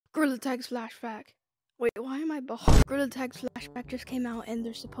Gorillatag's Flashback. Wait, why am I bald? Gorillatag's Flashback just came out, and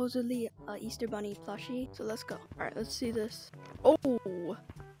there's supposedly a Easter Bunny plushie. So let's go. Alright, let's see this. Oh!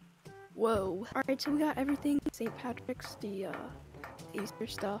 Whoa. Alright, so we got everything. St. Patrick's, the Easter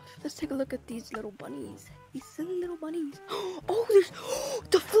stuff. Let's take a look at these little bunnies. These silly little bunnies. Oh, there's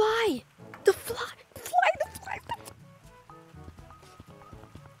the fly! The fly! The fly! The fly!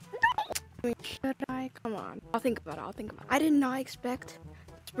 I mean, should I? Come on. I'll think about it. I did not expect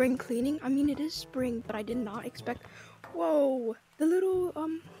spring cleaning. I mean, it is spring, but I did not expect. Whoa, the little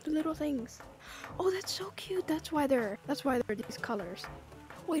things. Oh, that's so cute. That's why they're these colors.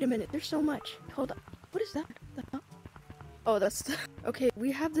 Wait a minute. There's so much. Hold up. What is that? Oh, that's okay.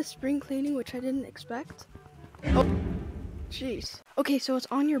 We have the spring cleaning, which I didn't expect. Oh, jeez. Okay, so it's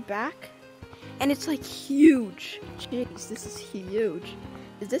on your back, and it's like huge. Jeez, this is huge.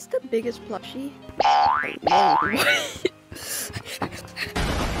 Is this the biggest plushie? No.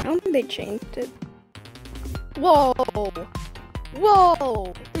 I don't think they changed it. Whoa!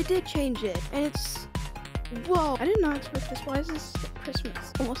 Whoa! They did change it, and it's... Whoa! I did not expect this. Why is this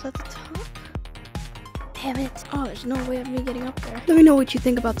Christmas? Almost at the top? Damn it. Oh, there's no way of me getting up there. Let me know what you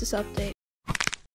think about this update.